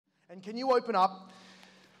And can you open up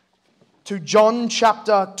to John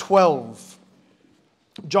chapter 12?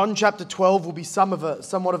 John chapter 12 will be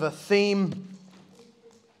somewhat of a theme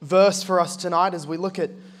verse for us tonight as we look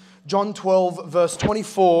at John 12, verse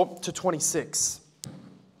 24 to 26.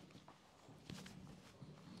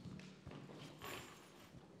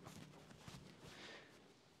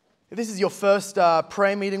 If this is your first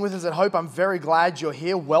prayer meeting with us at Hope, I'm very glad you're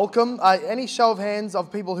here. Welcome. Any show of hands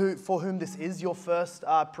of people for whom this is your first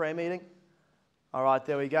prayer meeting? All right,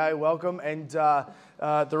 there we go. Welcome. And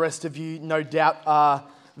the rest of you, no doubt, are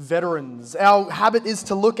veterans. Our habit is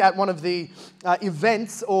to look at one of the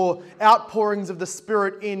events or outpourings of the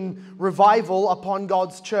Spirit in revival upon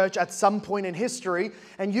God's church at some point in history.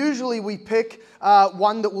 And usually we pick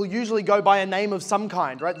one that will usually go by a name of some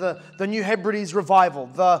kind, right? The New Hebrides Revival,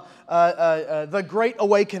 the Great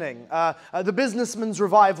Awakening, the Businessman's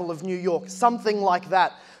Revival of New York, something like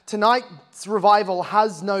that. Tonight's revival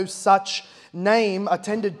has no such name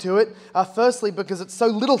attended to it, firstly because it's so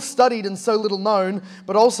little studied and so little known,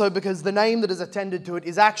 but also because the name that is attended to it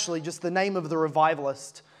is actually just the name of the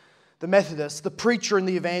revivalist, the Methodist, the preacher and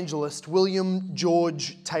the evangelist, William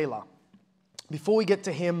George Taylor. Before we get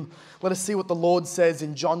to him, let us see what the Lord says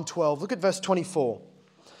in John 12. Look at verse 24.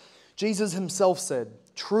 Jesus himself said,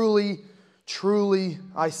 "Truly, truly,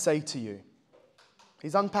 I say to you."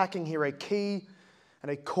 He's unpacking here a key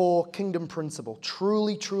and a core kingdom principle.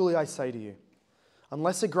 Truly, truly, I say to you,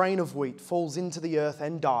 unless a grain of wheat falls into the earth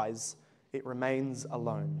and dies, it remains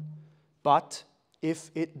alone. But if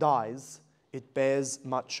it dies, it bears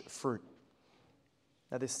much fruit.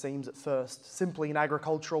 Now this seems at first simply an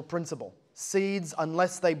agricultural principle. Seeds,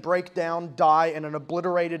 unless they break down, die, and are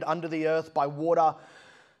obliterated under the earth by water,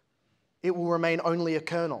 it will remain only a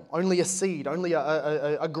kernel, only a seed, only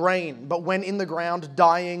a grain. But when in the ground,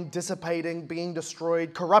 dying, dissipating, being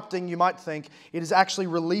destroyed, corrupting, you might think, it is actually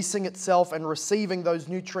releasing itself and receiving those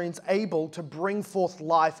nutrients, able to bring forth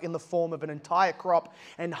life in the form of an entire crop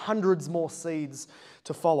and hundreds more seeds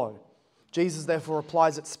to follow. Jesus therefore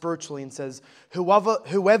applies it spiritually and says,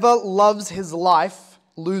 whoever loves his life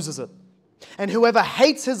loses it. And whoever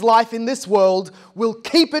hates his life in this world will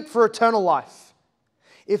keep it for eternal life.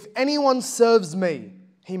 If anyone serves me,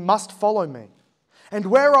 he must follow me. And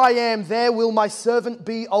where I am, there will my servant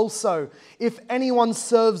be also. If anyone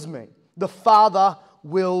serves me, the Father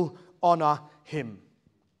will honor him.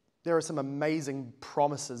 There are some amazing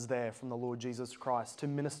promises there from the Lord Jesus Christ to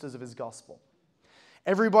ministers of his gospel.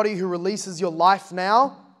 Everybody who releases your life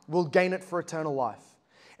now will gain it for eternal life.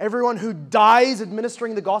 Everyone who dies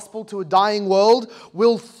administering the gospel to a dying world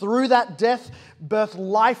will, through that death, birth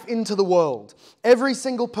life into the world. Every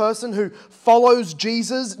single person who follows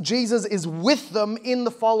Jesus, Jesus is with them in the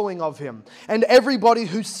following of him. And everybody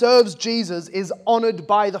who serves Jesus is honored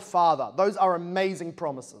by the Father. Those are amazing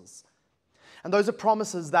promises. And those are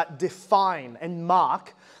promises that define and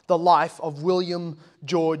mark the life of William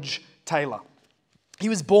George Taylor. He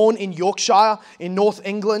was born in Yorkshire in North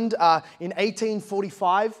England in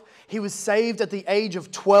 1845. He was saved at the age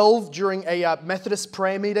of 12 during a Methodist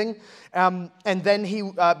prayer meeting. And then he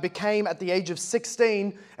became, at the age of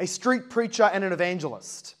 16, a street preacher and an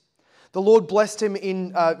evangelist. The Lord blessed him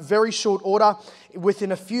in very short order.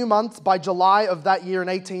 Within a few months, by July of that year in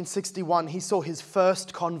 1861, he saw his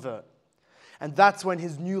first convert. And that's when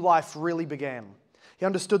his new life really began. He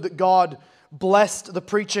understood that God blessed the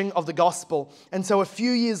preaching of the gospel. And so a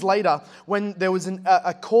few years later, when there was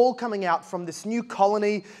a call coming out from this new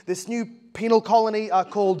colony, this new penal colony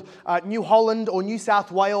called New Holland or New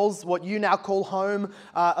South Wales, what you now call home,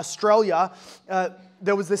 Australia,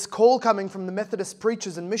 there was this call coming from the Methodist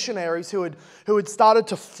preachers and missionaries who had started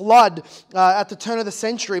to flood at the turn of the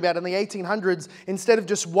century, about in the 1800s. Instead of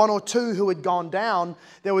just one or two who had gone down,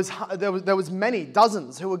 there was many,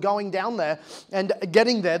 dozens who were going down there. And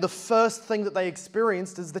getting there, the first thing that they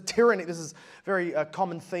experienced is the tyranny. This is a very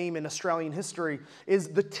common theme in Australian history, is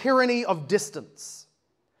the tyranny of distance.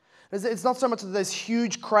 It's not so much that there's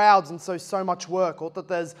huge crowds and so much work, or that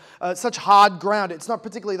there's such hard ground. It's not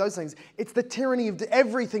particularly those things. It's the tyranny of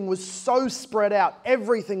everything was so spread out.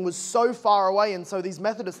 Everything was so far away. And so these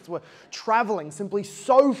Methodists were traveling simply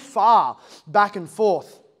so far back and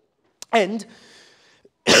forth. And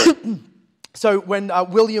so when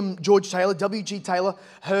William George Taylor, W.G. Taylor,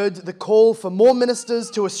 heard the call for more ministers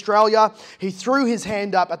to Australia, he threw his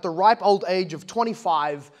hand up at the ripe old age of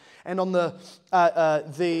 25. And on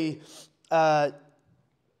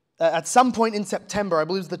at some point in September, I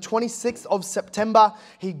believe it was the 26th of September,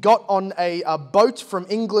 he got on a boat from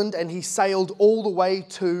England and he sailed all the way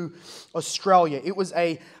to Australia. It was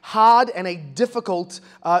a hard and a difficult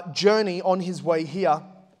journey on his way here.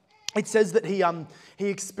 it says that he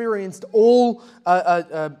experienced all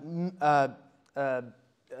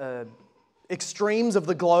extremes of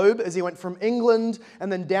the globe as he went from England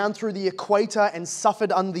and then down through the equator and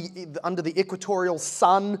suffered under the equatorial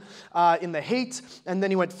sun in the heat. And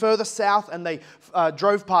then he went further south and they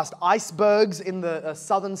drove past icebergs in the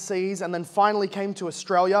southern seas and then finally came to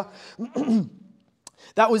Australia.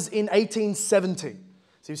 That was in 1870.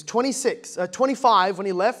 So he was 25 when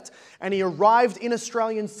he left, and he arrived in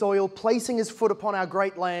Australian soil, placing his foot upon our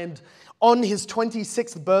great land on his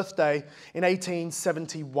 26th birthday in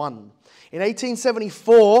 1871. In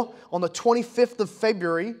 1874, on the 25th of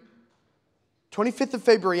February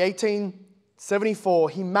 1874,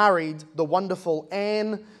 he married the wonderful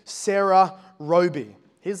Anne Sarah Roby.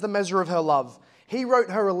 Here's the measure of her love. He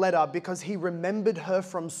wrote her a letter because he remembered her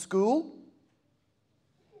from school.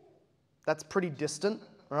 That's pretty distant,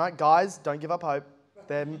 all right? Guys, don't give up hope.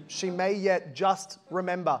 She may yet just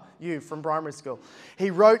remember you from primary school.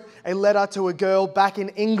 He wrote a letter to a girl back in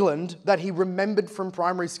England that he remembered from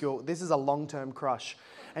primary school. This is a long-term crush.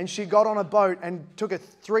 And she got on a boat and took a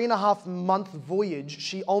 3.5-month voyage.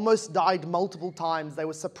 She almost died multiple times. They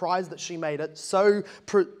were surprised that she made it. So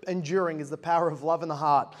enduring is the power of love in the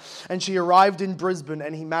heart. And she arrived in Brisbane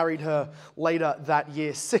and he married her later that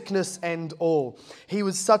year, sickness and all. He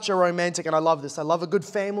was such a romantic, and I love this. I love a good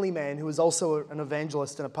family man who was also an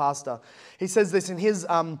evangelist and a pastor. He says this in his,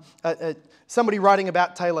 somebody writing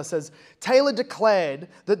about Taylor says, Taylor declared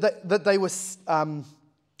that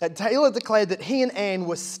he and Anne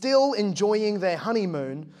were still enjoying their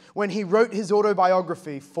honeymoon when he wrote his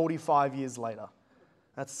autobiography 45 years later.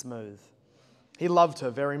 That's smooth. He loved her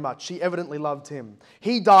very much. She evidently loved him.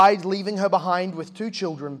 He died, leaving her behind with 2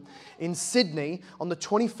 children in Sydney on the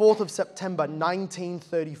 24th of September,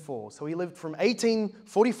 1934. So he lived from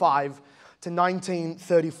 1845 to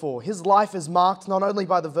 1934. His life is marked not only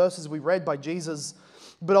by the verses we read by Jesus,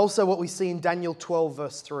 but also what we see in Daniel 12,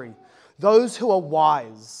 verse 3. Those who are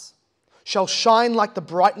wise shall shine like the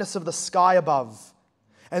brightness of the sky above,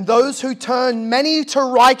 and those who turn many to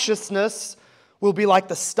righteousness will be like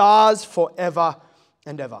the stars forever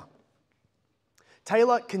and ever.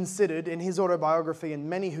 Taylor considered in his autobiography, and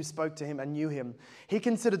many who spoke to him and knew him, he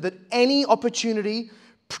considered that any opportunity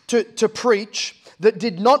to preach that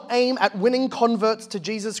did not aim at winning converts to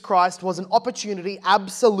Jesus Christ was an opportunity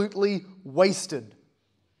absolutely wasted.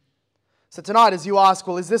 So tonight, as you ask,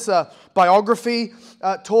 well, is this a biography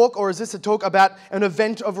talk, or is this a talk about an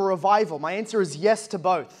event of a revival? My answer is yes to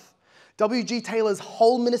both. W.G. Taylor's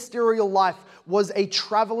whole ministerial life was a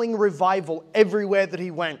traveling revival everywhere that he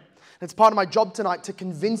went. It's part of my job tonight to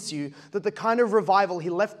convince you that the kind of revival he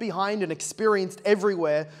left behind and experienced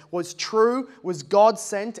everywhere was true, was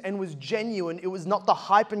God-sent, and was genuine. It was not the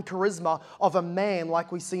hype and charisma of a man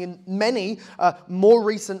like we see in many more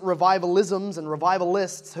recent revivalisms and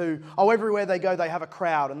revivalists who, everywhere they go, they have a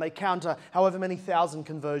crowd and they counter however many thousand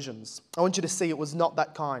conversions. I want you to see it was not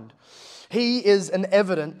that kind. He is an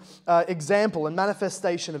evident example and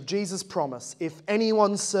manifestation of Jesus' promise, if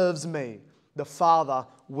anyone serves me, the Father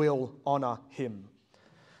will honor him.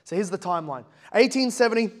 So here's the timeline.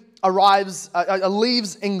 1870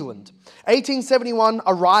 leaves England. 1871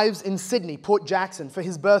 arrives in Sydney, Port Jackson, for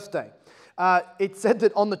his birthday. It said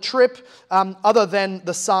that on the trip, other than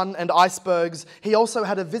the sun and icebergs, he also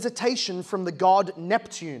had a visitation from the god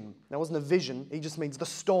Neptune. That wasn't a vision, he just means the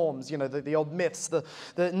storms, the old myths. The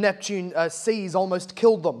Neptune seas almost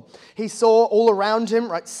killed them. He saw all around him,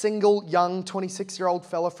 single, young, 26-year-old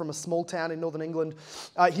fella from a small town in northern England.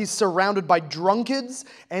 He's surrounded by drunkards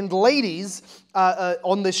and ladies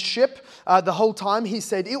on this ship the whole time. He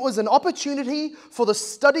said, it was an opportunity for the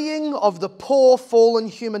studying of the poor, fallen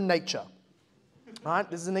human nature. Right?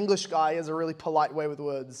 This is an English guy. He has a really polite way with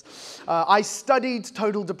words. I studied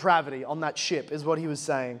total depravity on that ship, is what he was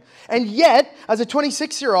saying. And yet, as a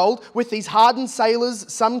 26-year-old, with these hardened sailors,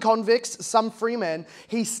 some convicts, some free men,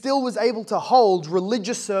 he still was able to hold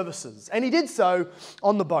religious services. And he did so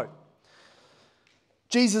on the boat.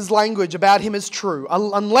 Jesus' language about him is true.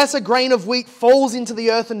 Unless a grain of wheat falls into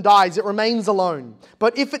the earth and dies, it remains alone.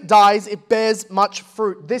 But if it dies, it bears much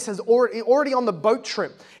fruit. This has already on the boat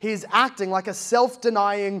trip, he is acting like a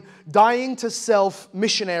self-denying, dying to self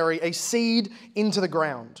missionary, a seed into the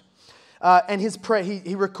ground. And his prayer,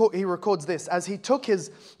 he records this, as he took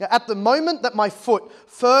at the moment that my foot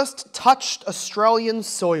first touched Australian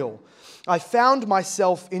soil, I found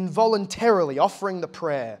myself involuntarily offering the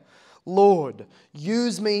prayer, Lord,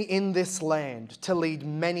 use me in this land to lead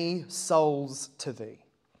many souls to thee.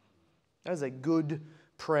 That is a good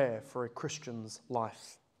prayer for a Christian's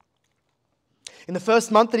life. In the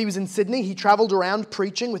first month that he was in Sydney, he travelled around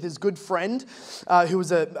preaching with his good friend, who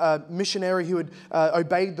was a missionary who had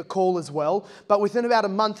obeyed the call as well. But within about a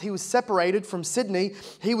month, he was separated from Sydney.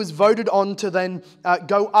 He was voted on to then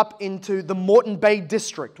go up into the Moreton Bay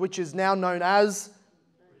district, which is now known as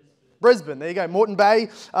Brisbane. There you go. Moreton Bay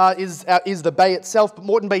is the bay itself, but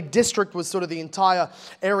Moreton Bay district was sort of the entire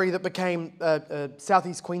area that became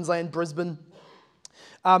southeast Queensland, Brisbane.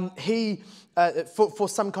 For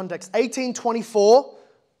some context, 1824,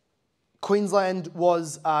 Queensland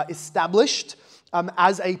was established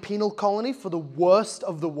as a penal colony for the worst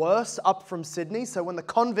of the worst up from Sydney. So when the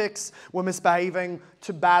convicts were misbehaving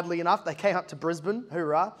too badly enough, they came up to Brisbane,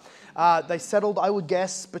 hoorah. They settled, I would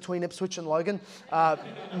guess, between Ipswich and Logan,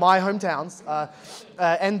 my hometowns.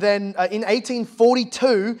 And then in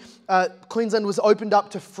 1842, Queensland was opened up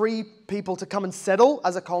to free people to come and settle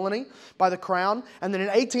as a colony by the Crown. And then in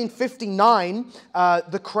 1859,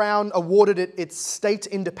 the Crown awarded it its state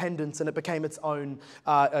independence and it became its own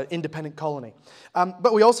independent colony.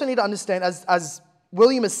 But we also need to understand, as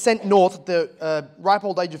William is sent north at the ripe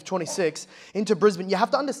old age of 26 into Brisbane, you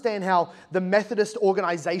have to understand how the Methodist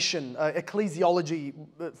organisation, ecclesiology,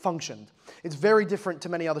 functioned. It's very different to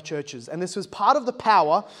many other churches. And this was part of the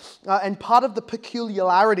power and part of the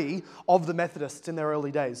peculiarity of the Methodists in their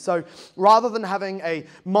early days. So rather than having a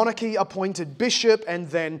monarchy-appointed bishop and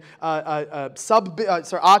then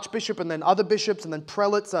archbishop and then other bishops and then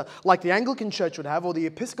prelates like the Anglican Church would have or the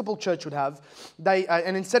Episcopal Church would have,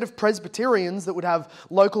 and instead of Presbyterians that would have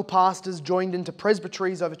local pastors joined into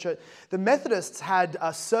presbyteries over church, the Methodists had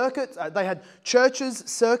circuits. They had churches,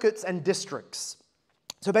 circuits, and districts.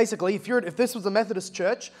 So basically, if this was a Methodist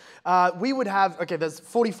church, we would have, there's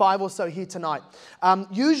 45 or so here tonight.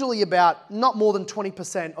 Usually about not more than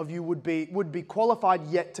 20% of you would be qualified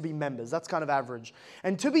yet to be members. That's kind of average.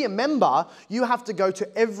 And to be a member, you have to go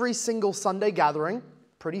to every single Sunday gathering,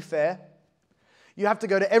 pretty fair. You have to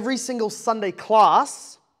go to every single Sunday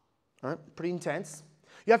class, right, pretty intense.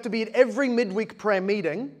 You have to be at every midweek prayer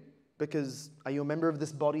meeting, because are you a member of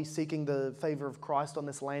this body seeking the favour of Christ on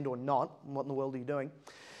this land or not? What in the world are you doing?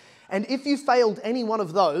 And if you failed any one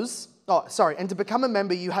of those, and to become a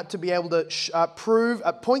member, you had to be able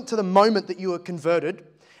to point to the moment that you were converted,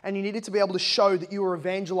 and you needed to be able to show that you were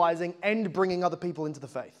evangelizing and bringing other people into the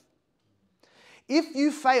faith. If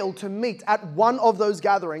you failed to meet at one of those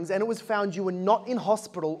gatherings and it was found you were not in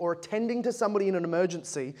hospital or attending to somebody in an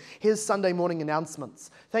emergency, here's Sunday morning announcements.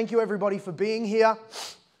 Thank you everybody for being here.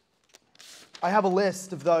 I have a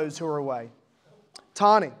list of those who are away.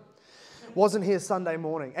 Tani wasn't here Sunday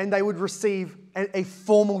morning, and they would receive a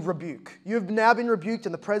formal rebuke. You have now been rebuked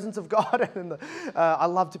in the presence of God. And I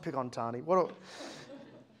love to pick on Tani.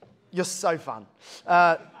 You're so fun.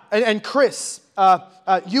 And Chris,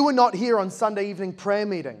 you were not here on Sunday evening prayer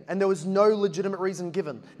meeting, and there was no legitimate reason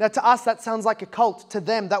given. Now, to us, that sounds like a cult. To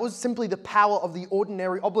them, that was simply the power of the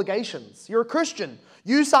ordinary obligations. You're a Christian.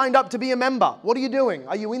 You signed up to be a member. What are you doing?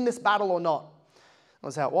 Are you in this battle or not?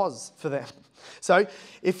 That's how it was for them. So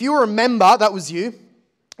if you were a member, that was you.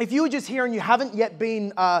 If you were just here and you haven't yet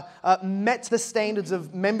been met the standards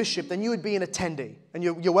of membership, then you would be an attendee. And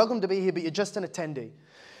you're welcome to be here, but you're just an attendee.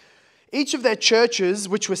 Each of their churches,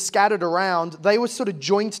 which were scattered around, they were sort of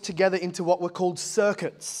joined together into what were called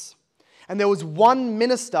circuits. And there was one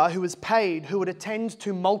minister who was paid who would attend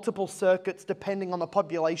to multiple circuits depending on the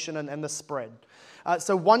population and the spread.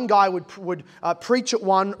 So one guy would preach at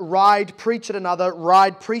one, preach at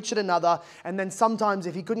another, preach at another, and then sometimes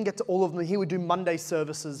if he couldn't get to all of them, he would do Monday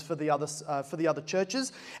services for the other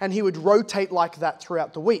churches, and he would rotate like that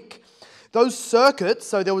throughout the week. Those circuits,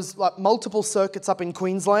 so there was like multiple circuits up in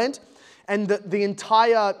Queensland, and the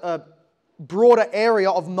entire broader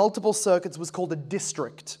area of multiple circuits was called a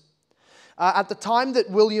district. At the time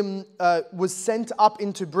that William was sent up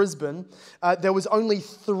into Brisbane, there was only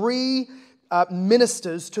 3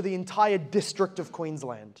 ministers to the entire district of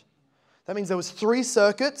Queensland. That means there was 3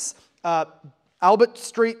 circuits, Albert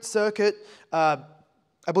Street Circuit, I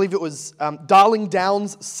believe it was Darling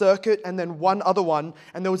Downs Circuit, and then one other one,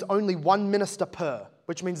 and there was only 1 minister per,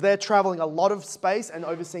 which means they're travelling a lot of space and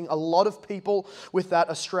overseeing a lot of people with that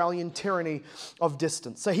Australian tyranny of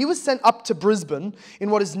distance. So he was sent up to Brisbane in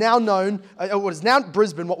what is now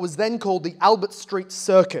Brisbane, what was then called the Albert Street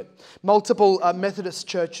Circuit. Multiple Methodist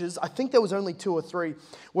churches, I think there was only 2 or 3,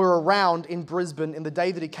 were around in Brisbane in the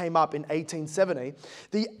day that he came up in 1870.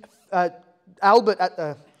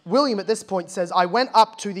 William at this point says, I went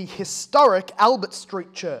up to the historic Albert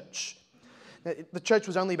Street Church. Now, the church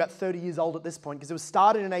was only about 30 years old at this point because it was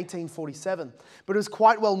started in 1847. But it was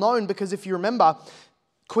quite well known because if you remember,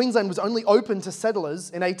 Queensland was only open to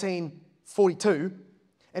settlers in 1842.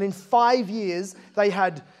 And in 5 years, they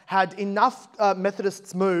had enough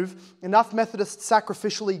Methodists move, enough Methodists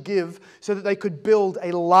sacrificially give, so that they could build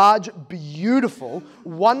a large, beautiful,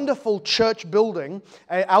 wonderful church building,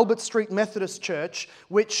 Albert Street Methodist Church,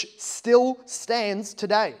 which still stands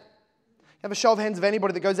today. Have a show of hands of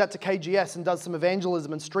anybody that goes out to KGS and does some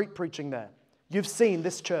evangelism and street preaching there. You've seen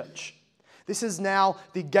this church. This is now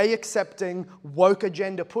the gay-accepting, woke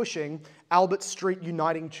agenda-pushing Albert Street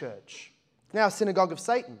Uniting Church. Now a synagogue of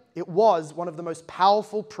Satan. It was one of the most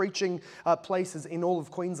powerful preaching places in all of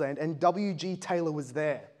Queensland, and W.G. Taylor was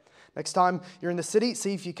there. Next time you're in the city,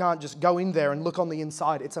 see if you can't just go in there and look on the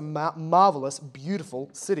inside. It's a marvelous, beautiful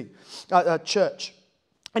church.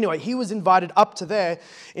 Anyway, he was invited up to there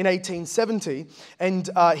in 1870, and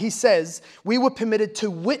he says, we were permitted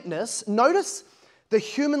to witness. Notice the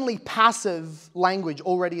humanly passive language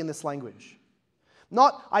already in this language.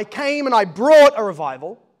 Not, I came and I brought a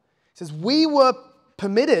revival. It says, we were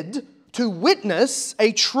permitted to witness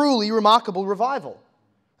a truly remarkable revival.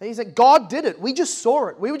 And he said, God did it. We just saw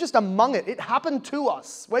it. We were just among it. It happened to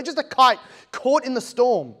us. We're just a kite caught in the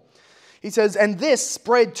storm. He says, and this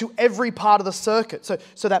spread to every part of the circuit.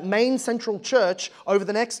 So that main central church over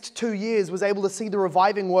the next 2 years was able to see the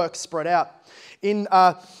reviving work spread out. In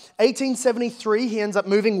 1873, he ends up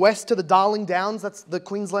moving west to the Darling Downs. That's the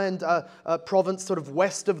Queensland province, sort of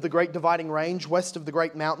west of the Great Dividing Range, west of the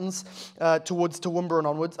Great Mountains, towards Toowoomba and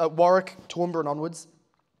onwards, Warwick, Toowoomba and onwards.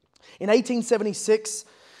 In 1876,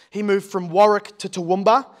 he moved from Warwick to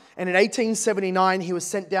Toowoomba. And in 1879, he was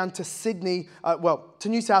sent down to Sydney, to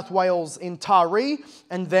New South Wales in Taree,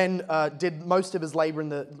 and then did most of his labour in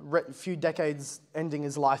the few decades ending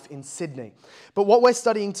his life in Sydney. But what we're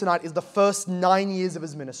studying tonight is the first 9 years of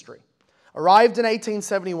his ministry. Arrived in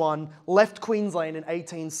 1871, left Queensland in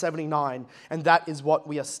 1879, and that is what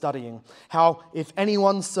we are studying. How if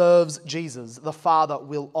anyone serves Jesus, the Father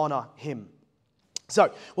will honour him.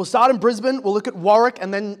 So we'll start in Brisbane, we'll look at Warwick,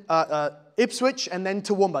 and then Ipswich, and then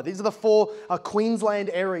Toowoomba. These are the four Queensland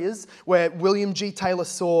areas where William G. Taylor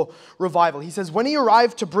saw revival. He says when he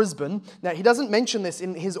arrived to Brisbane, now he doesn't mention this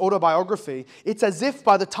in his autobiography, it's as if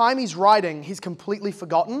by the time he's writing, he's completely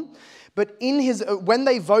forgotten. But when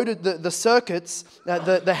they voted the circuits,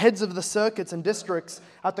 the heads of the circuits and districts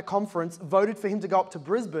at the conference voted for him to go up to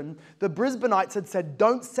Brisbane, the Brisbaneites had said,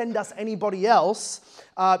 don't send us anybody else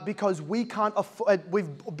because we can't afford, we've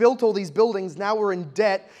built all these buildings, now we're in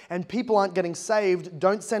debt and people aren't getting saved,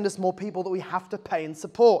 don't send us more people that we have to pay and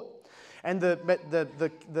support. And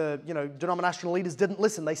the denominational leaders didn't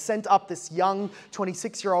listen. They sent up this young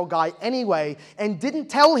 26-year-old guy anyway and didn't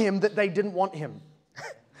tell him that they didn't want him.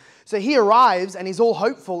 So he arrives and he's all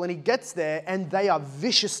hopeful and he gets there and they are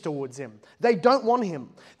vicious towards him. They don't want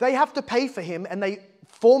him. They have to pay for him and they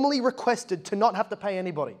formally requested to not have to pay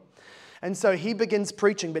anybody. And so he begins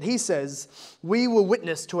preaching, but he says, we were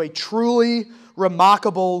witness to a truly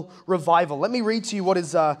remarkable revival. Let me read to you what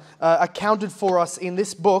is accounted for us in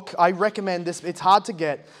this book. I recommend this. It's hard to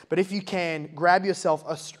get, but if you can, grab yourself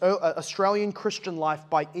Australian Christian Life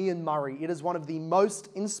by Ian Murray. It is one of the most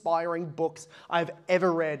inspiring books I've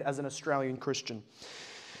ever read as an Australian Christian.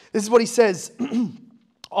 This is what he says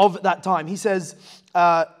of that time. He says,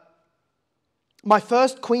 my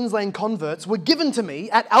first Queensland converts were given to me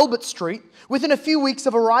at Albert Street within a few weeks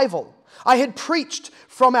of arrival. I had preached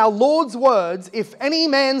from our Lord's words, if any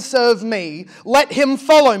man serve me, let him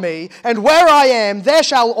follow me, and where I am, there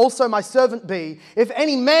shall also my servant be. If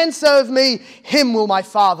any man serve me, him will my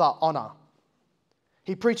Father honour.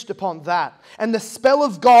 He preached upon that, and the spell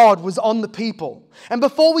of God was on the people. And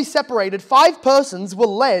before we separated, 5 persons were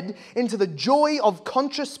led into the joy of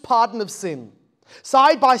conscious pardon of sin.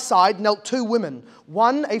 Side by side knelt 2 women,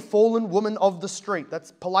 one a fallen woman of the street.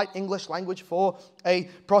 That's polite English language for a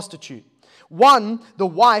prostitute. One, the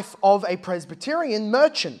wife of a Presbyterian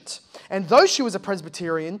merchant. And though she was a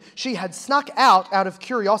Presbyterian, she had snuck out of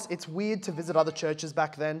curiosity. It's weird to visit other churches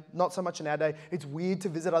back then. Not so much in our day. It's weird to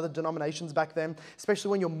visit other denominations back then,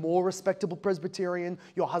 especially when you're more respectable Presbyterian.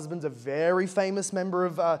 Your husband's a very famous member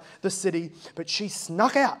of the city. But she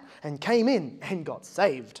snuck out and came in and got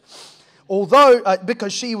saved. Although,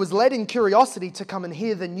 because she was led in curiosity to come and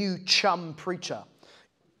hear the new chum preacher.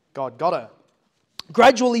 God got her.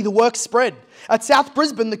 Gradually, the work spread. At South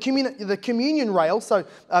Brisbane, the communion rail, so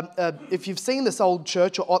if you've seen this old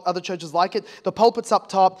church or other churches like it, the pulpit's up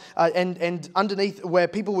top and underneath where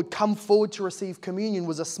people would come forward to receive communion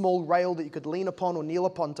was a small rail that you could lean upon or kneel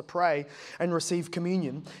upon to pray and receive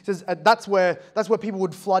communion. It says that's where people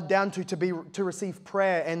would flood down to receive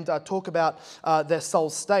prayer and talk about their soul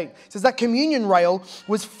state. It says that communion rail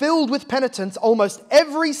was filled with penitents almost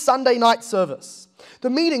every Sunday night service. The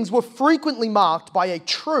meetings were frequently marked by a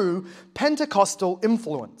true Pentecostal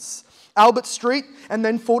influence. Albert Street and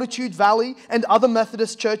then Fortitude Valley and other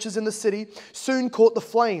Methodist churches in the city soon caught the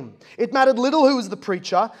flame. It mattered little who was the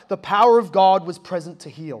preacher, the power of God was present to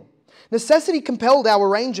heal. Necessity compelled our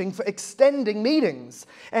arranging for extending meetings,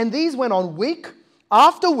 and these went on week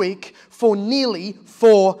after week for nearly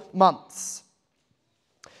 4 months.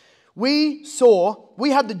 We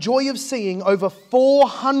had the joy of seeing over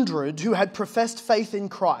 400 who had professed faith in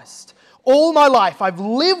Christ. All my life, I've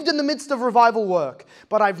lived in the midst of revival work,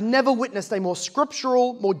 but I've never witnessed a more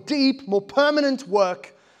scriptural, more deep, more permanent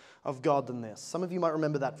work of God than this. Some of you might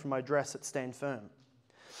remember that from my address at Stand Firm.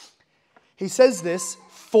 He says this,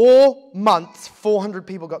 4 months, 400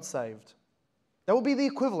 people got saved. That would be the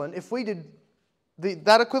equivalent if we did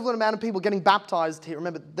that equivalent amount of people getting baptized here.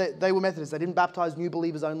 Remember, they were Methodists. They didn't baptize new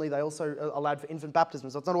believers only. They also allowed for infant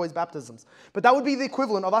baptisms. So it's not always baptisms. But that would be the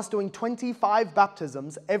equivalent of us doing 25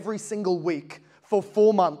 baptisms every single week for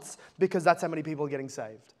 4 months, because that's how many people are getting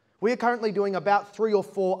saved. We are currently doing about 3 or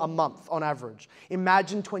 4 a month on average.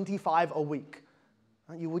 Imagine 25 a week.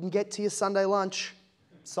 You wouldn't get to your Sunday lunch.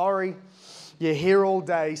 Sorry. You're here all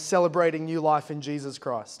day celebrating new life in Jesus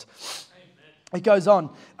Christ. Amen. It goes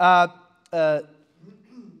on.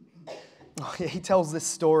 He tells this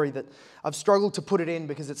story that I've struggled to put it in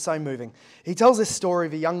because it's so moving. He tells this story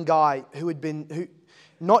of a young guy who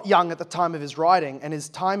not young at the time of his writing, and his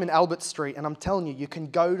time in Albert Street. And I'm telling you, you can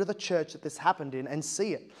go to the church that this happened in and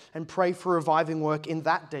see it and pray for reviving work in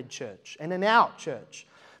that dead church and in our church.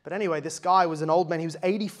 But anyway, this guy was an old man. He was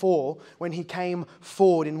 84 when he came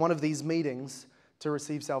forward in one of these meetings to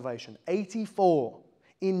receive salvation. 84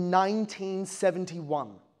 in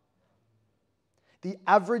 1971. The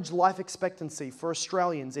average life expectancy for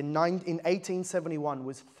Australians in 1871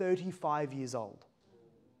 was 35 years old.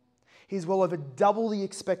 He's well over double the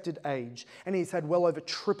expected age, and he's had well over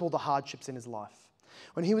triple the hardships in his life.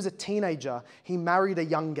 When he was a teenager, he married a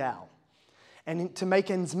young gal. And to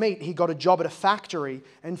make ends meet, he got a job at a factory,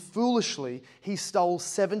 and foolishly, he stole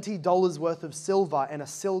 $70 worth of silver and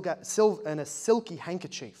a silky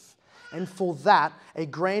handkerchief. And for that, a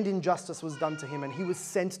grand injustice was done to him, and he was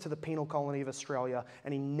sent to the penal colony of Australia,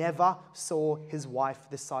 and he never saw his wife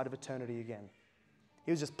this side of eternity again.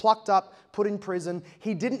 He was just plucked up, put in prison.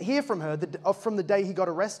 He didn't hear from her from the day he got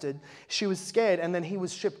arrested. She was scared, and then he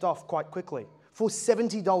was shipped off quite quickly for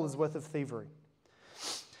 $70 worth of thievery.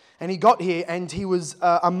 And he got here, and he was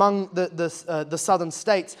among the southern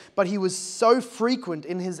states, but he was so frequent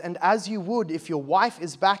in his, and as you would if your wife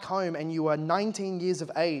is back home and you are 19 years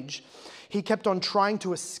of age, he kept on trying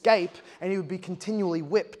to escape, and he would be continually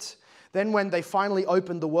whipped. Then when they finally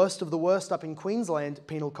opened the worst of the worst up in Queensland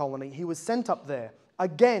penal colony, he was sent up there.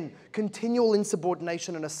 Again, continual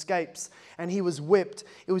insubordination and escapes, and he was whipped.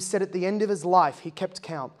 It was said at the end of his life, he kept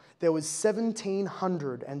count, there was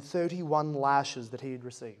 1,731 lashes that he had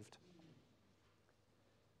received.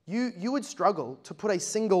 You would struggle to put a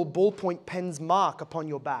single ballpoint pen's mark upon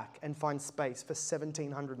your back and find space for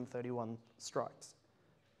 1,731 strikes.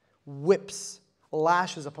 Whips,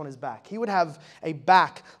 lashes upon his back. He would have a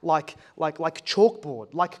back like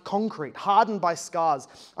chalkboard, like concrete, hardened by scars,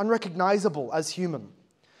 unrecognizable as human.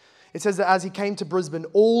 It says that as he came to Brisbane,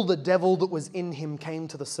 all the devil that was in him came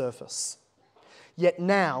to the surface. Yet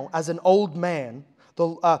now, as an old man,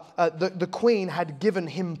 the Queen had given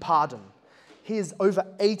him pardon. He is over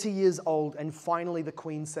 80 years old, and finally the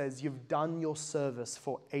Queen says, you've done your service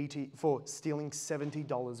for stealing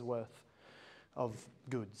 $70 worth of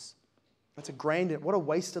goods. That's what a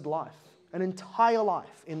wasted life. An entire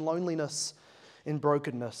life in loneliness, in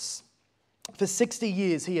brokenness. For 60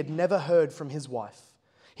 years, he had never heard from his wife.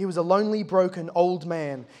 He was a lonely, broken old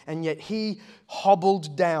man, and yet he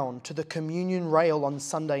hobbled down to the communion rail on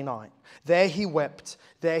Sunday night. There he wept,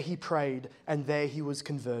 there he prayed, and there he was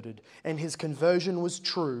converted. And his conversion was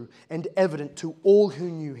true and evident to all who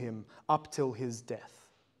knew him up till his death.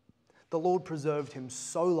 The Lord preserved him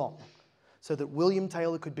so long so that William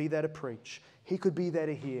Taylor could be there to preach, he could be there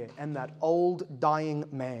to hear, and that old dying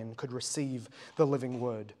man could receive the living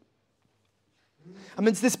word.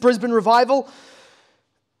 Amidst this Brisbane revival,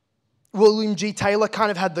 William G. Taylor kind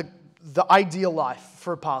of had the ideal life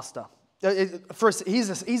for a pastor. He's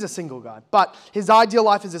a single guy, but his ideal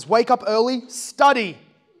life is this: wake up early, study.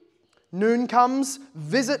 Noon comes,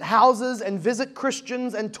 visit houses and visit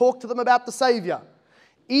Christians and talk to them about the Savior.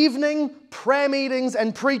 Evening, prayer meetings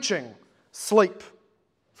and preaching. Sleep.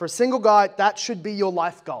 For a single guy, that should be your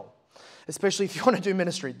life goal. especially if you want to do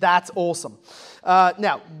ministry. That's awesome.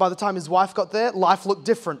 Now, by the time his wife got there, life looked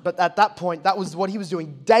different. But at that point, that was what he was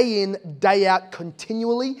doing day in, day out,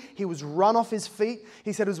 continually. He was run off his feet.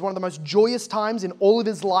 He said it was one of the most joyous times in all of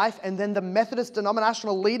his life. And then the Methodist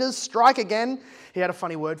denominational leaders strike again. He had a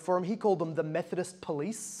funny word for them. He called them the Methodist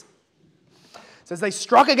police. Says they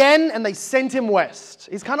struck again and they sent him west.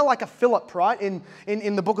 He's kind of like a Philip, right, in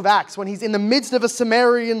the book of Acts, when he's in the midst of a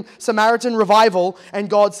Samaritan revival and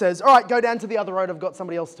God says, all right, go down to the other road. I've got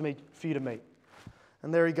somebody else for you to meet.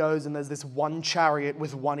 And there he goes, and there's this one chariot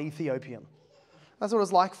with one Ethiopian. That's what it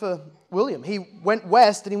was like for William. He went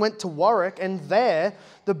west and he went to Warwick, and there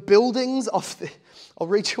the buildings of the... I'll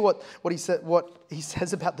read you what he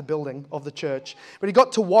says about the building of the church. But he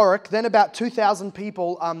got to Warwick, then about 2,000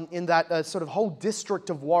 people in that sort of whole district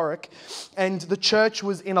of Warwick, and the church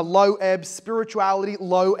was in a low ebb, spirituality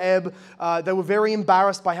low ebb. They were very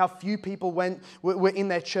embarrassed by how few people were in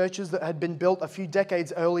their churches that had been built a few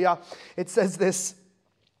decades earlier. It says this: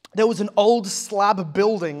 there was an old slab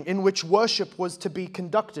building in which worship was to be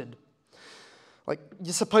conducted. Like,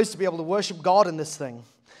 you're supposed to be able to worship God in this thing.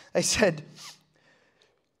 They said,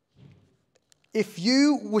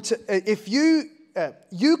 you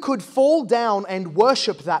could fall down and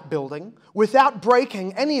worship that building without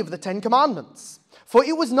breaking any of the 10 Commandments. For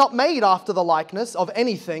it was not made after the likeness of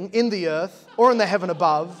anything in the earth, or in the heaven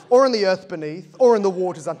above, or in the earth beneath, or in the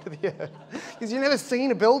waters under the earth. Because you've never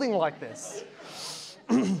seen a building like this.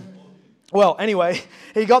 Well, anyway,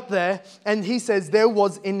 he got there, and he says there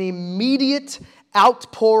was an immediate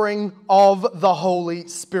outpouring of the Holy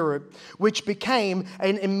Spirit, which became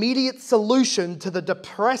an immediate solution to the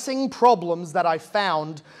depressing problems that I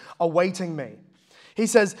found awaiting me. He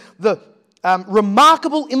says the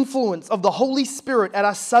remarkable influence of the Holy Spirit at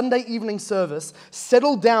our Sunday evening service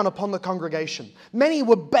settled down upon the congregation. Many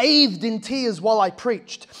were bathed in tears while I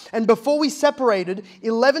preached, and before we separated,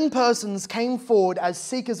 11 persons came forward as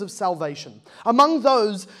seekers of salvation. Among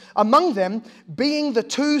them being the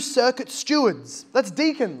 2 circuit stewards. That's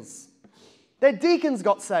deacons. Their deacons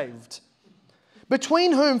got saved,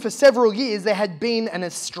 between whom for several years there had been an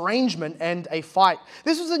estrangement and a fight.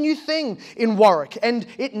 This was a new thing in Warwick, and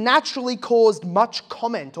it naturally caused much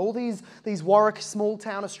comment. All these Warwick small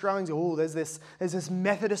town Australians, oh, there's this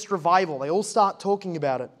Methodist revival. They all start talking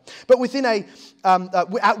about it. But within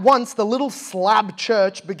at once the little slab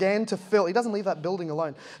church began to fill. He doesn't leave that building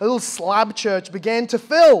alone. The little slab church began to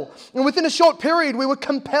fill, and within a short period we were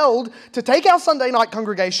compelled to take our Sunday night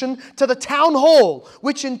congregation to the town hall,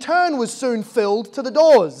 which in turn was soon filled to the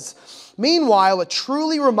doors. Meanwhile, a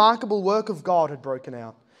truly remarkable work of God had broken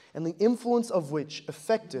out, and the influence of which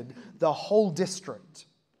affected the whole district.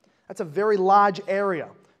 That's a very large area.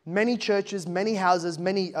 Many churches, many houses,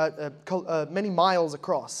 many miles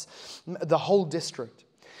across the whole district.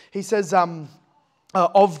 He says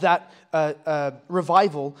of that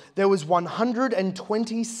revival, there was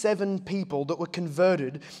 127 people that were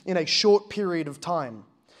converted in a short period of time.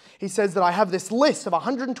 He says that I have this list of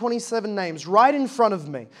 127 names right in front of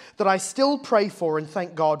me that I still pray for and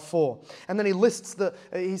thank God for. And then he lists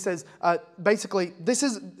he says, basically,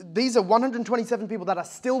 these are 127 people that are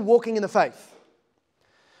still walking in the faith,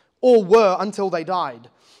 or were until they died.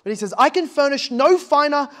 But he says, I can furnish no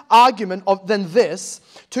finer argument than this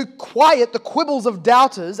to quiet the quibbles of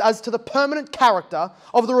doubters as to the permanent character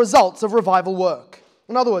of the results of revival work.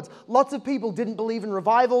 In other words, lots of people didn't believe in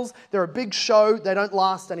revivals. They're a big show. They don't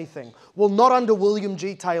last anything. Well, not under William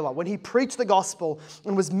G. Taylor, when he preached the gospel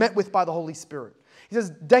and was met with by the Holy Spirit. He says,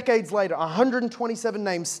 decades later, 127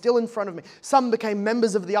 names still in front of me. Some became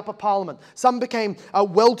members of the upper parliament. Some became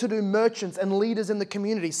well-to-do merchants and leaders in the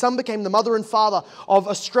community. Some became the mother and father of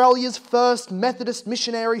Australia's first Methodist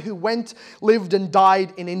missionary who lived and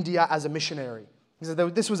died in India as a missionary. He said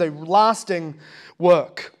this was a lasting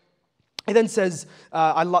work. He then says,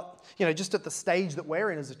 just at the stage that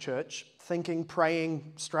we're in as a church, thinking,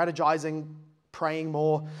 praying, strategizing, praying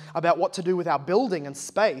more about what to do with our building and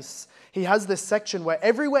space, he has this section where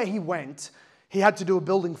everywhere he went, he had to do a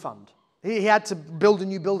building fund. He had to build a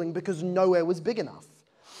new building because nowhere was big enough.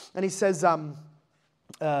 And he says,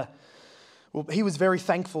 he was very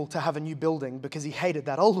thankful to have a new building because he hated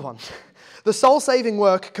that old one. The soul-saving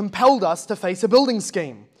work compelled us to face a building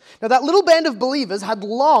scheme. Now, that little band of believers had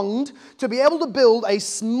longed to be able to build a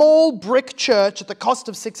small brick church at the cost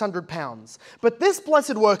of £600. But this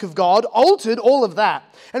blessed work of God altered all of that.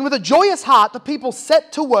 And with a joyous heart, the people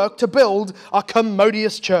set to work to build a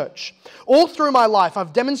commodious church. All through my life,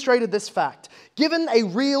 I've demonstrated this fact. Given a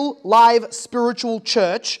real, live, spiritual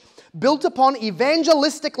church built upon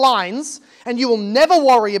evangelistic lines, and you will never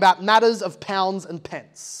worry about matters of pounds and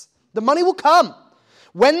pence. The money will come.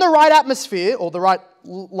 When the right atmosphere or the right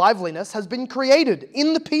liveliness has been created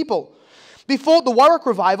in the people. Before the Warwick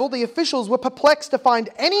revival, the officials were perplexed to find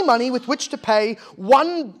any money with which to pay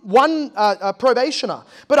one probationer.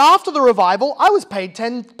 But after the revival, I was paid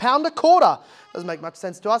 £10 a quarter. Doesn't make much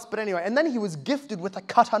sense to us, but anyway. And then he was gifted with a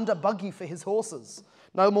cut-under buggy for his horses.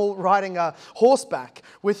 No more riding a horseback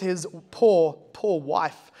with his poor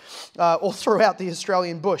wife all throughout the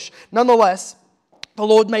Australian bush. Nonetheless, the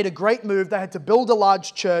Lord made a great move. They had to build a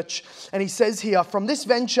large church. And he says here, from this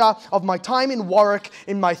venture of my time in Warwick,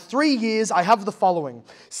 in my 3 years, I have the following.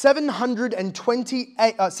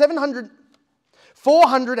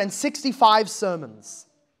 465 sermons.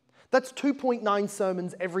 That's 2.9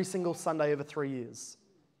 sermons every single Sunday over 3 years.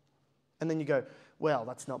 And then you go, well,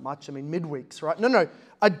 that's not much. I mean, midweeks, right? No.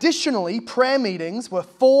 Additionally, prayer meetings were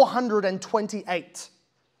 428.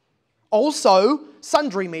 Also,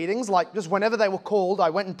 sundry meetings, like just whenever they were called, I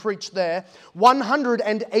went and preached there,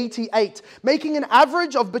 188, making an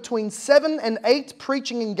average of between 7 and 8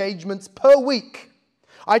 preaching engagements per week.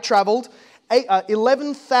 I travelled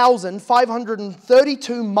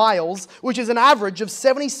 11,532 miles, which is an average of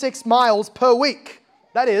 76 miles per week.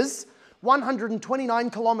 That is 129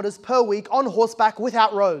 kilometres per week on horseback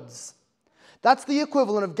without roads. That's the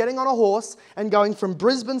equivalent of getting on a horse and going from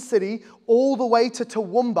Brisbane City all the way to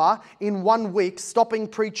Toowoomba in 1 week, stopping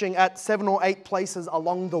preaching at 7 or 8 places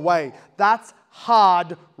along the way. That's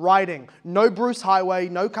hard riding. No Bruce Highway,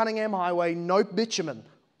 no Cunningham Highway, no bitumen.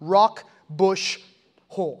 Rock, bush,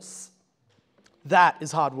 horse. That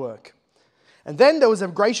is hard work. And then there was a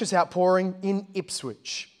gracious outpouring in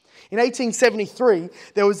Ipswich. In 1873,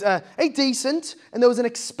 there was a decent and there was an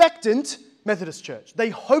expectant Methodist church. They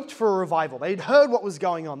hoped for a revival. They'd heard what was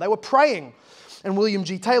going on. They were praying. And William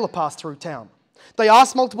G. Taylor passed through town. They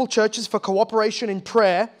asked multiple churches for cooperation in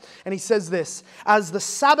prayer. And he says this, as the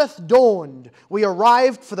Sabbath dawned, we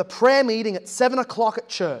arrived for the prayer meeting at 7 o'clock at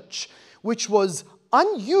church, which was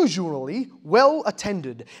unusually well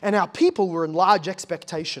attended. And our people were in large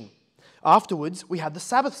expectation. Afterwards, we had the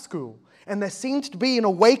Sabbath school. And there seemed to be an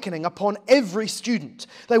awakening upon every student.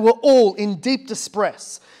 They were all in deep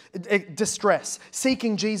distress,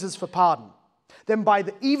 seeking Jesus for pardon. Then by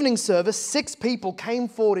the evening service, 6 people came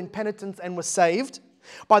forward in penitence and were saved.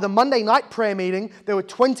 By the Monday night prayer meeting, there were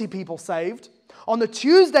 20 people saved. On the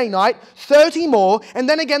Tuesday night, 30 more, and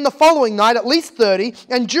then again the following night, at least 30.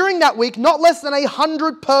 And during that week, not less than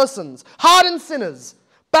 100 persons, hardened sinners,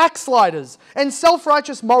 backsliders, and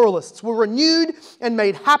self-righteous moralists were renewed and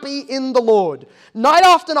made happy in the Lord. Night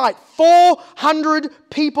after night, 400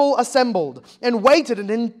 people assembled and waited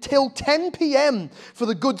until 10 p.m. for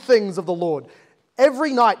the good things of the Lord.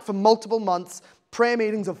 Every night for multiple months, prayer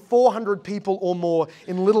meetings of 400 people or more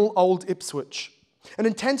in little old Ipswich. An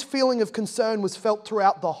intense feeling of concern was felt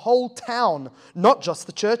throughout the whole town, not just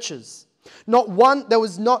the churches. There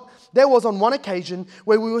was on one occasion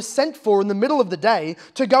where we were sent for in the middle of the day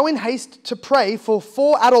to go in haste to pray for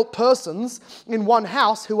 4 adult persons in one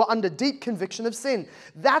house who were under deep conviction of sin.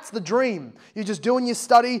 That's the dream. You're just doing your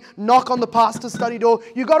study, knock on the pastor's study door.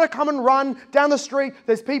 You got to come and run down the street.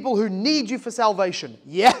 There's people who need you for salvation.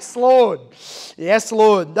 Yes, Lord. Yes,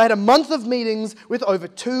 Lord. They had a month of meetings with over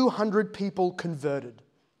 200 people converted.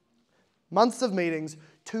 Months of meetings,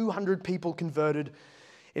 200 people converted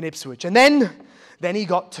in Ipswich. And then he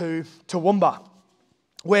got to Toowoomba.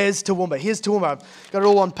 Where's Toowoomba? Here's Toowoomba. I've got it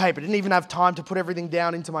all on paper. Didn't even have time to put everything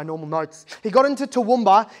down into my normal notes. He got into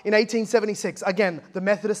Toowoomba in 1876. Again, the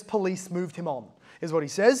Methodist police moved him on, is what he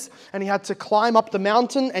says. And he had to climb up the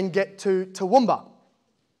mountain and get to Toowoomba.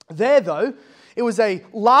 There, though, it was a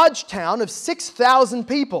large town of 6,000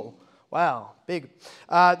 people. Wow, big.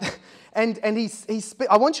 I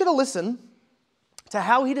want you to listen to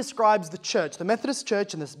how he describes the church, the Methodist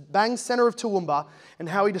church in this bang center of Toowoomba, and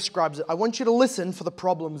how he describes it. I want you to listen for the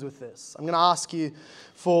problems with this. I'm going to ask you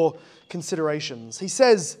for considerations. He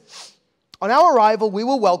says, on our arrival, we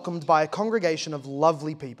were welcomed by a congregation of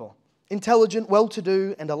lovely people, intelligent,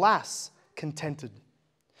 well-to-do, and alas, contented.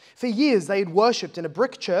 For years, they had worshipped in a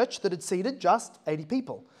brick church that had seated just 80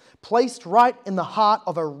 people, placed right in the heart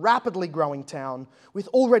of a rapidly growing town with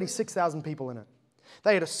already 6,000 people in it.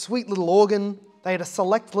 They had a sweet little organ, they had a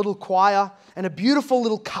select little choir, and a beautiful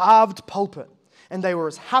little carved pulpit. And they were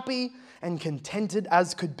as happy and contented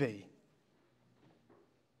as could be.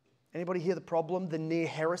 Anybody hear the problem, the near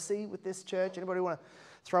heresy with this church? Anybody want to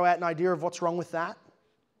throw out an idea of what's wrong with that?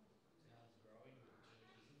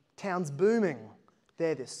 Town's booming.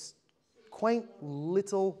 They're this quaint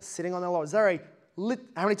little sitting on their laurels. How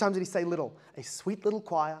many times did he say little? A sweet little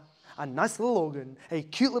choir, a nice little organ, a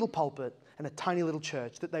cute little pulpit, and a tiny little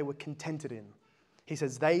church that they were contented in. He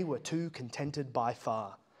says, they were too contented by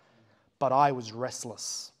far, but I was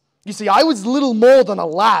restless. You see, I was little more than a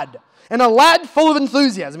lad, and a lad full of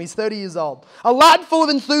enthusiasm. He's 30 years old. A lad full of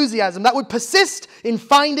enthusiasm that would persist in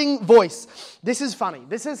finding voice. This is funny.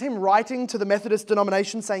 This is him writing to the Methodist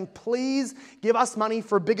denomination saying, please give us money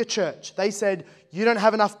for a bigger church. They said, you don't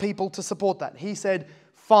have enough people to support that. He said,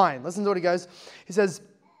 fine. Listen to what he goes. He says,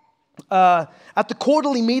 at the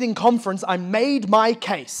quarterly meeting conference, I made my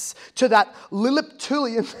case to that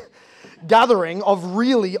Lilliputian gathering of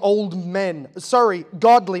really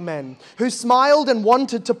godly men, who smiled and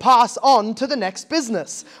wanted to pass on to the next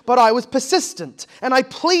business. But I was persistent, and I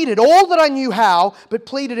pleaded all that I knew how, but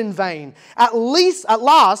pleaded in vain. At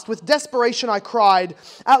last, with desperation, I cried,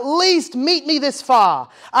 at least meet me this far.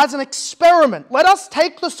 As an experiment, let us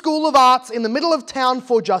take the School of Arts in the middle of town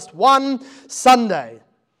for just one Sunday.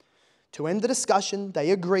 To end the discussion,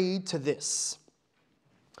 they agreed to this.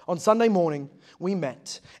 On Sunday morning, we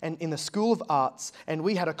met in the School of Arts, and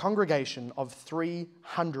we had a congregation of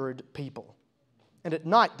 300 people. And at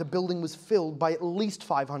night, the building was filled by at least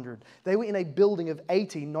 500. They were in a building of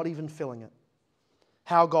 80, not even filling it.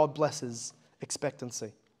 How God blesses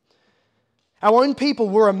expectancy. Our own people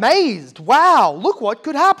were amazed. Wow, look what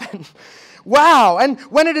could happen. Wow. And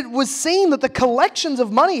when it was seen that the collections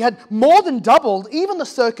of money had more than doubled, even the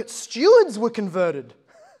circuit stewards were converted.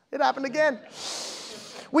 It happened again.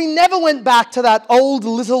 We never went back to that old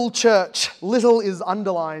little church. Little is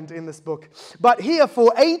underlined in this book. But here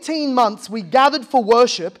for 18 months we gathered for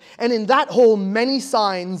worship, and in that hall many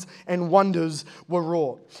signs and wonders were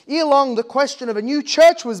wrought. Ere long the question of a new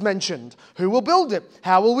church was mentioned. Who will build it?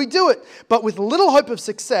 How will we do it? But with little hope of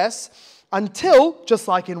success, until, just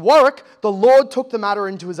like in Warwick, the Lord took the matter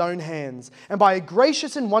into his own hands. And by a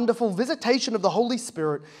gracious and wonderful visitation of the Holy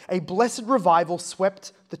Spirit, a blessed revival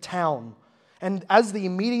swept the town. And as the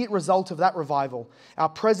immediate result of that revival, our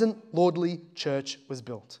present lordly church was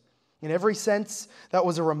built. In every sense, that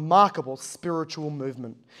was a remarkable spiritual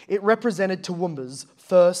movement. It represented Toowoomba's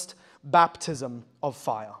first baptism of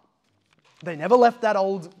fire. They never left that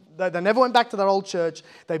They never went back to that old church.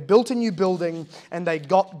 They built a new building, and they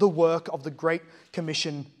got the work of the Great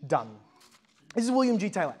Commission done. This is William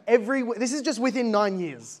G. Taylor. This is just within 9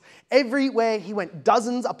 years. Everywhere he went,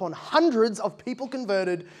 dozens upon hundreds of people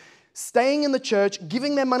converted, staying in the church,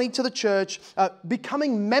 giving their money to the church,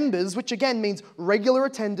 becoming members, which again means regular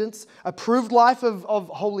attendance, approved life of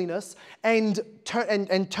holiness, and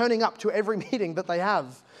turning up to every meeting that they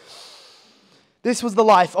have. This was the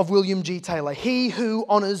life of William G. Taylor. He who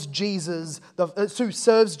honors Jesus, who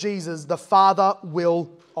serves Jesus, the Father will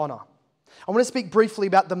honor. I want to speak briefly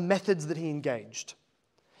about the methods that he engaged.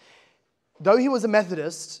 Though he was a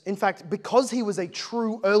Methodist, in fact, because he was a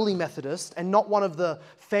true early Methodist and not one of the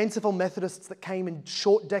fanciful Methodists that came in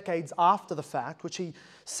short decades after the fact, which he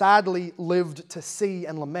sadly lived to see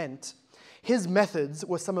and lament, his methods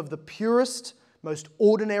were some of the purest, most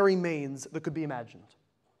ordinary means that could be imagined.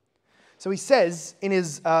 So he says in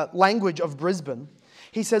his language of Brisbane,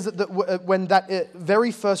 he says that when that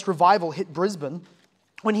very first revival hit Brisbane,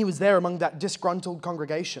 when he was there among that disgruntled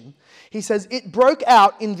congregation, he says, it broke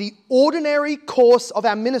out in the ordinary course of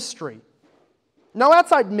our ministry. No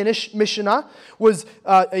outside missioner was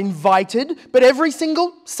invited, but every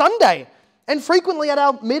single Sunday. And frequently at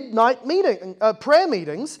our midnight prayer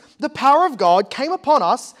meetings, the power of God came upon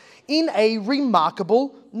us in a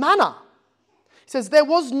remarkable manner. He says, there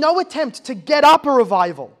was no attempt to get up a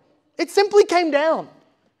revival. It simply came down.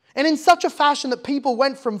 And in such a fashion that people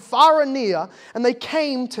went from far and near and they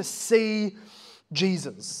came to see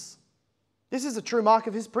Jesus. This is a true mark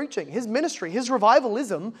of his preaching. His ministry, his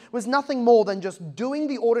revivalism was nothing more than just doing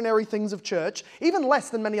the ordinary things of church, even less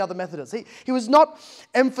than many other Methodists. He was not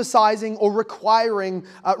emphasizing or requiring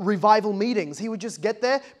revival meetings. He would just get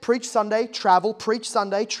there, preach Sunday, travel, preach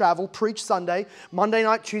Sunday, travel, preach Sunday, Monday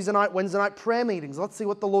night, Tuesday night, Wednesday night prayer meetings. Let's see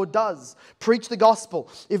what the Lord does. Preach the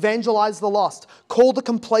gospel, evangelize the lost, call the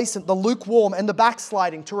complacent, the lukewarm, and the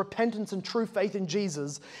backsliding to repentance and true faith in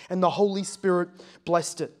Jesus, and the Holy Spirit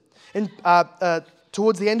blessed it. And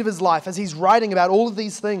towards the end of his life, as he's writing about all of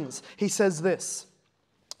these things, he says this: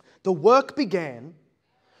 the work began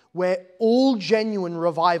where all genuine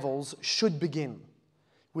revivals should begin,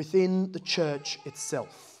 within the church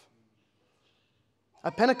itself.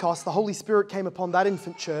 At Pentecost, the Holy Spirit came upon that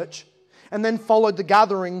infant church and then followed the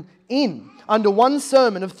gathering in under one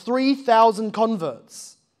sermon of 3,000 converts.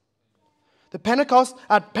 At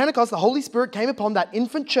Pentecost, the Holy Spirit came upon that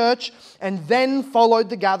infant church and then followed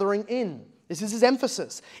the gathering in. This is his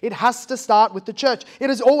emphasis. It has to start with the church. It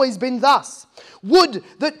has always been thus. Would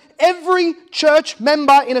that every church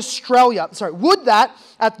member in Australia, would that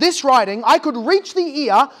at this writing I could reach the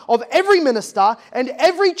ear of every minister and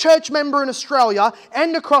every church member in Australia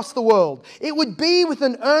and across the world. It would be with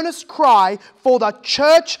an earnest cry for the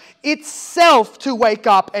church itself to wake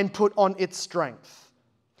up and put on its strength.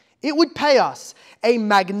 It would pay us a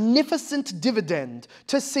magnificent dividend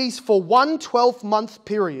to cease for one 12-month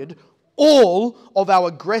period all of our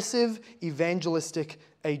aggressive evangelistic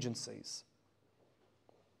agencies.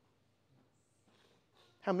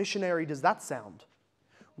 How missionary does that sound?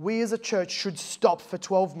 We as a church should stop for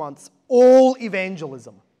 12 months all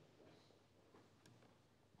evangelism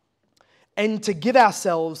and to give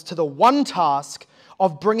ourselves to the one task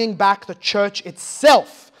of bringing back the church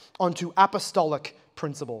itself onto apostolic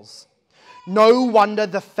principles. No wonder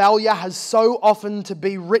the failure has so often to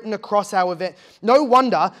be written across our event. No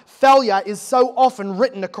wonder failure is so often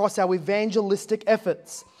written across our evangelistic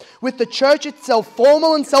efforts. With the church itself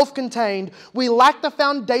formal and self-contained, we lack the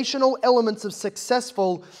foundational elements of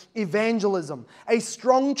successful evangelism. A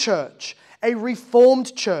strong church, a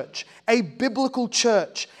reformed church, a biblical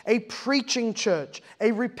church, a preaching church,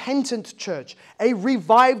 a repentant church, a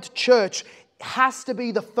revived church has to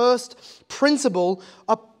be the first principle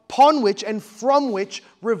upon which and from which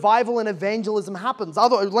revival and evangelism happens.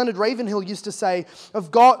 Leonard Ravenhill used to say,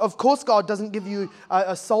 of course God doesn't give you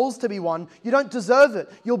souls to be won. You don't deserve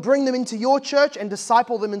it. You'll bring them into your church and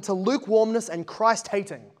disciple them into lukewarmness and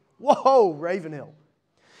Christ-hating. Whoa, Ravenhill.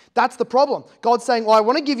 That's the problem. God's saying, well, I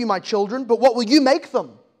want to give you my children, but what will you make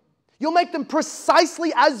them? You'll make them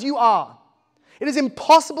precisely as you are. It is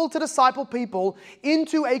impossible to disciple people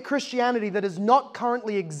into a Christianity that is not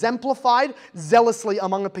currently exemplified zealously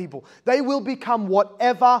among a people. They will become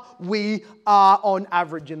whatever we are on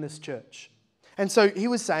average in this church. And so he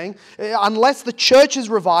was saying, unless the church is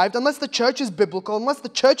revived, unless the church is biblical, unless the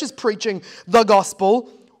church is preaching the gospel,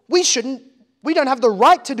 we don't have the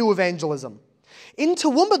right to do evangelism. In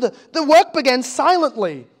Toowoomba, the work began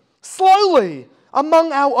silently, slowly,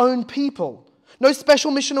 among our own people. No special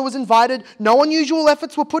missioner was invited. No unusual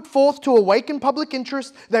efforts were put forth to awaken public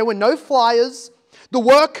interest. There were no flyers. The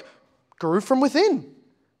work grew from within.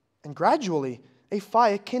 And gradually, a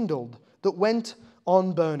fire kindled that went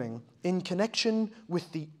on burning in connection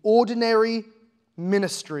with the ordinary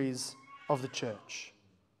ministries of the church.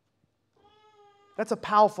 That's a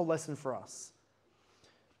powerful lesson for us.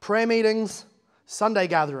 Prayer meetings, Sunday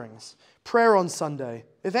gatherings, prayer on Sunday,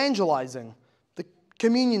 evangelizing,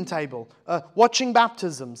 communion table, watching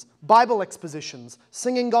baptisms, Bible expositions,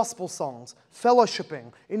 singing gospel songs,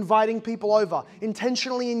 fellowshipping, inviting people over,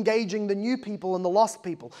 intentionally engaging the new people and the lost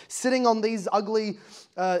people, sitting on these ugly,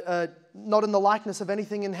 not in the likeness of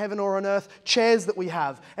anything in heaven or on earth, chairs that we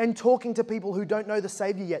have, and talking to people who don't know the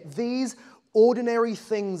Savior yet. These ordinary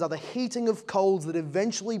things are the heating of coals that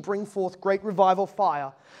eventually bring forth great revival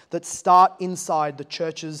fire that start inside the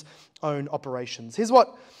church's own operations. Here's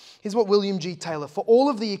what William G. Taylor, for all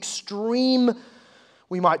of the extreme,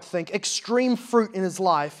 we might think, extreme fruit in his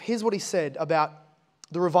life, here's what he said about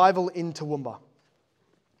the revival in Toowoomba.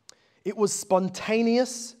 It was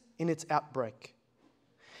spontaneous in its outbreak.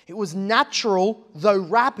 It was natural, though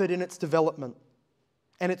rapid in its development,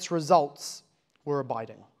 and its results were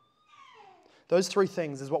abiding. Those three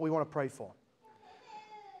things is what we want to pray for.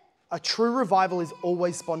 A true revival is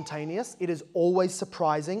always spontaneous. It is always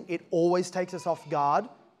surprising. It always takes us off guard.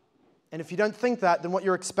 And if you don't think that, then what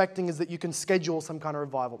you're expecting is that you can schedule some kind of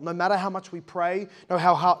revival. No matter how much we pray, no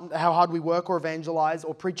how hard we work or evangelize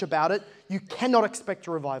or preach about it, you cannot expect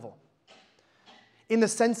a revival. In the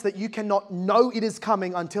sense that you cannot know it is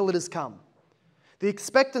coming until it has come. The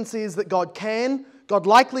expectancy is that God can, God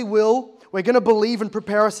likely will, we're going to believe and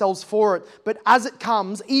prepare ourselves for it. But as it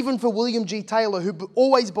comes, even for William G. Taylor, who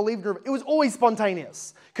always believed it was always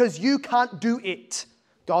spontaneous. Because you can't do it.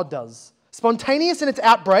 God does. Spontaneous in its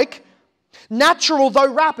outbreak, natural though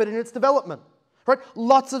rapid in its development. Right?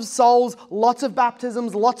 Lots of souls, lots of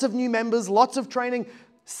baptisms, lots of new members, lots of training.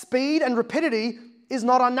 Speed and rapidity is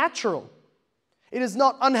not unnatural. It is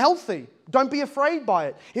not unhealthy. Don't be afraid by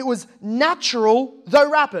it. It was natural though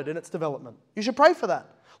rapid in its development. You should pray for that.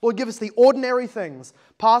 Lord, give us the ordinary things.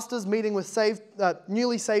 Pastors meeting with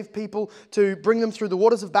newly saved people to bring them through the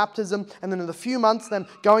waters of baptism, and then in a few months, them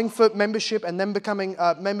going for membership and then becoming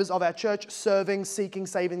members of our church, serving, seeking,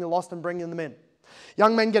 saving the lost and bringing them in.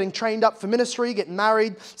 Young men getting trained up for ministry, getting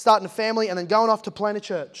married, starting a family, and then going off to plant a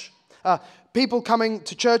church. People coming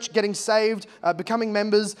to church, getting saved, becoming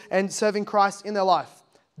members, and serving Christ in their life.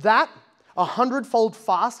 That, 100-fold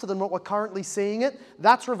faster than what we're currently seeing it,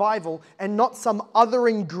 that's revival, and not some other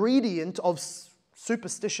ingredient of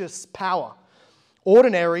superstitious power.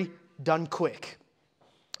 Ordinary, done quick.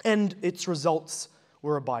 And its results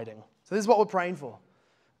were abiding. So this is what we're praying for.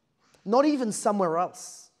 Not even somewhere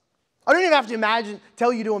else. I don't even have to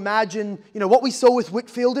tell you to imagine, what we saw with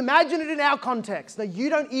Whitfield. Imagine it in our context. No, you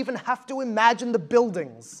don't even have to imagine the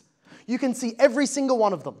buildings. You can see every single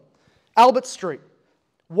one of them. Albert Street,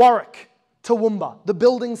 Warwick, Toowoomba, the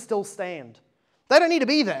buildings still stand. They don't need to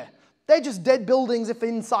be there. They're just dead buildings if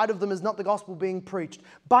inside of them is not the gospel being preached.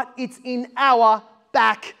 But it's in our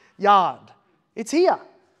backyard. It's here.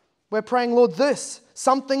 We're praying, Lord, this,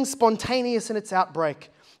 something spontaneous in its outbreak,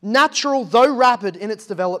 natural though rapid in its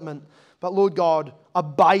development, but Lord God,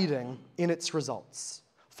 abiding in its results.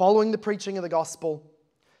 Following the preaching of the gospel,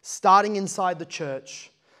 starting inside the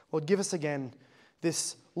church. Lord, give us again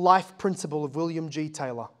this life principle of William G.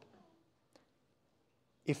 Taylor.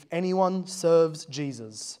 If anyone serves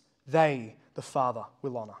Jesus, they, the Father,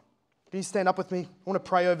 will honor. Can you stand up with me? I want to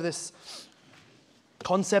pray over this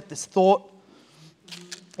concept, this thought,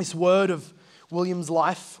 this word of William's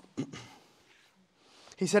life.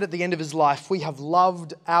 He said at the end of his life, we have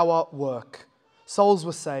loved our work. Souls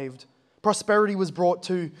were saved. Prosperity was brought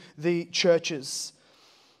to the churches.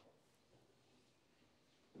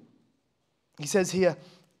 He says here,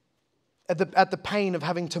 at the pain of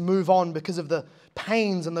having to move on because of the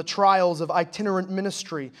pains and the trials of itinerant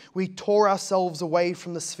ministry, we tore ourselves away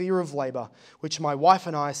from the sphere of labour, which my wife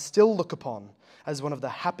and I still look upon as one of the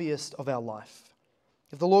happiest of our life.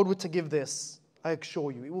 If the Lord were to give this, I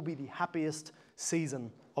assure you, it will be the happiest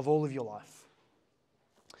season of all of your life.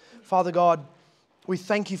 Father God, we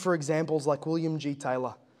thank you for examples like William G.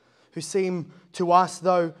 Taylor, who seem to us,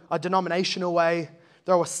 though a denomination away,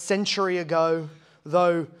 though a century ago,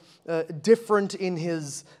 though different in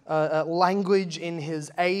his language, in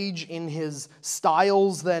his age, in his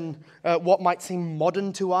styles than what might seem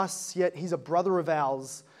modern to us, yet he's a brother of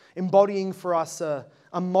ours, embodying for us a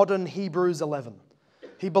modern Hebrews 11.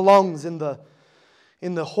 He belongs in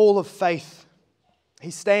the hall of faith.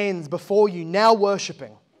 He stands before you now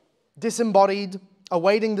worshipping, disembodied,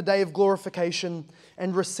 awaiting the day of glorification,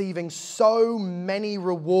 and receiving so many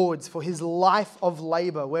rewards for his life of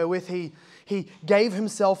labor, wherewith he gave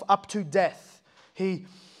himself up to death. He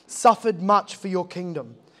suffered much for your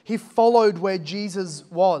kingdom. He followed where Jesus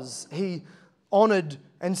was. He honored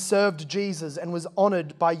and served Jesus and was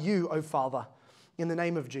honored by you, O Father, in the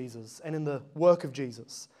name of Jesus and in the work of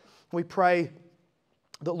Jesus. We pray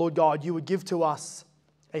that, Lord God, you would give to us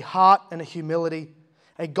a heart and a humility,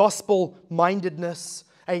 a gospel-mindedness,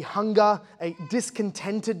 a hunger, a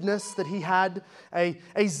discontentedness that he had, a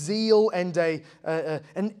zeal and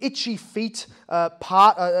an itchy feet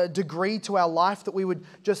degree to our life, that we would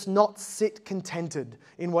just not sit contented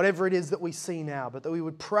in whatever it is that we see now, but that we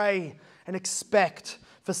would pray and expect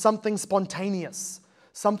for something spontaneous,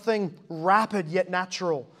 something rapid yet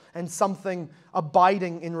natural, and something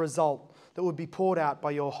abiding in result that would be poured out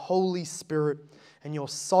by your Holy Spirit and your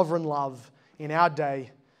sovereign love in our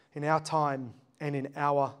day, in our time, and in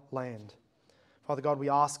our land. Father God, we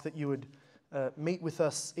ask that you would meet with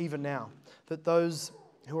us even now, that those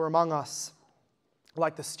who are among us,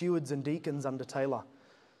 like the stewards and deacons under Taylor,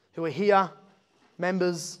 who are here,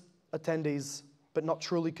 members, attendees, but not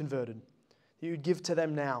truly converted, that you would give to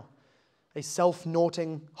them now a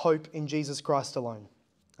self-naughting hope in Jesus Christ alone,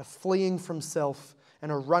 a fleeing from self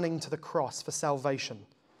and a running to the cross for salvation.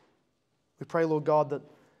 We pray, Lord God, that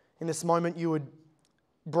in this moment you would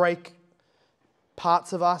break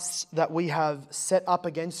parts of us that we have set up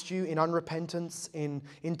against you in unrepentance, in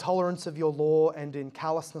intolerance of your law, and in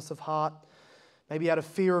callousness of heart, maybe out of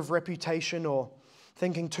fear of reputation or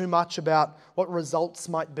thinking too much about what results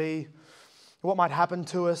might be, what might happen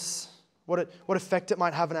to us, what effect it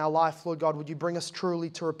might have in our life. Lord God, would you bring us truly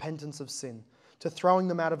to repentance of sin, to throwing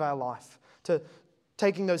them out of our life, to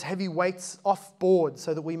taking those heavy weights off board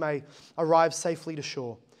so that we may arrive safely to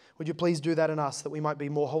shore. Would you please do that in us, that we might be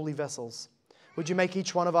more holy vessels? Would you make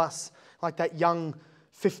each one of us like that young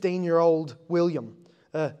 15-year-old William,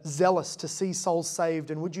 zealous to see souls saved?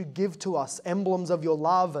 And would you give to us emblems of your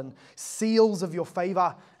love and seals of your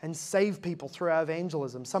favor and save people through our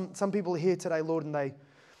evangelism? Some people are here today, Lord, and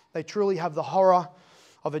they truly have the horror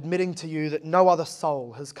of admitting to you that no other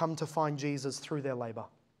soul has come to find Jesus through their labor.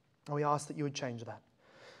 And we ask that you would change that.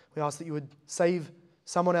 We ask that you would save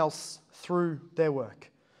someone else through their work.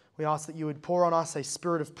 We ask that you would pour on us a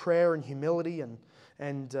spirit of prayer and humility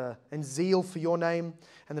and zeal for your name,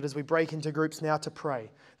 and that as we break into groups now to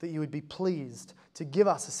pray, that you would be pleased to give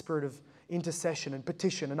us a spirit of intercession and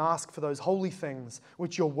petition and ask for those holy things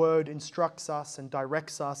which your word instructs us and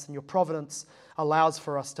directs us and your providence allows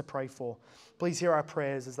for us to pray for. Please hear our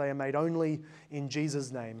prayers as they are made only in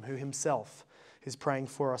Jesus' name, who himself is praying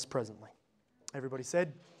for us presently. Everybody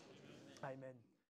said, Amen.